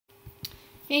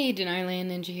Hey, Dinar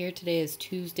Ninja here. Today is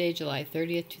Tuesday, July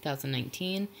 30th,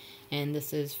 2019, and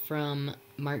this is from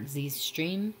MarkZ's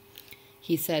stream.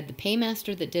 He said, the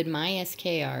paymaster that did my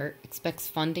SKR expects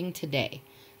funding today,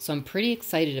 so I'm pretty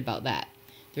excited about that.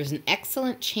 There's an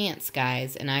excellent chance,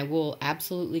 guys, and I will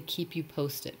absolutely keep you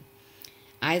posted.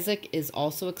 Isaac is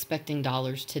also expecting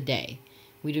dollars today.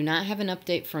 We do not have an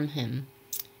update from him.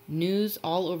 News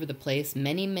all over the place.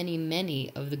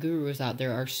 Many of the gurus out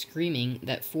there are screaming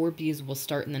that 4Bs will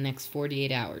start in the next 48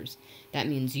 hours. That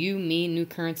means you, me, New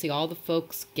Currency, all the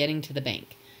folks getting to the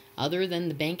bank. Other than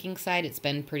the banking side, it's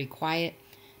been pretty quiet.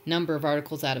 Number of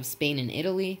articles out of Spain and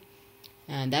Italy.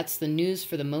 That's the news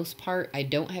for the most part. I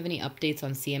don't have any updates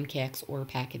on CMKX or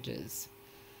packages.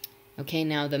 Okay,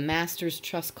 now the Master's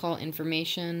Trust Call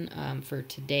information for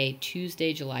today,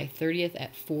 Tuesday, July 30th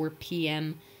at 4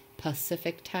 p.m.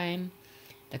 Pacific time.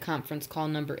 The conference call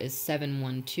number is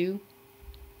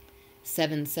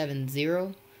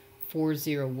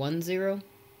 712-770-4010.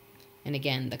 And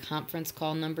again, the conference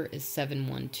call number is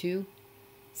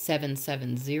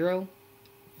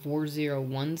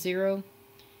 712-770-4010.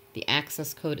 The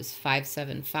access code is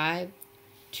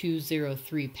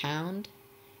 575-203#.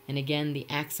 And again, the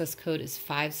access code is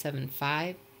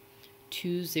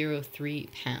 575-203#.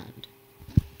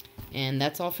 And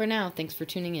that's all for now. Thanks for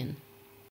tuning in.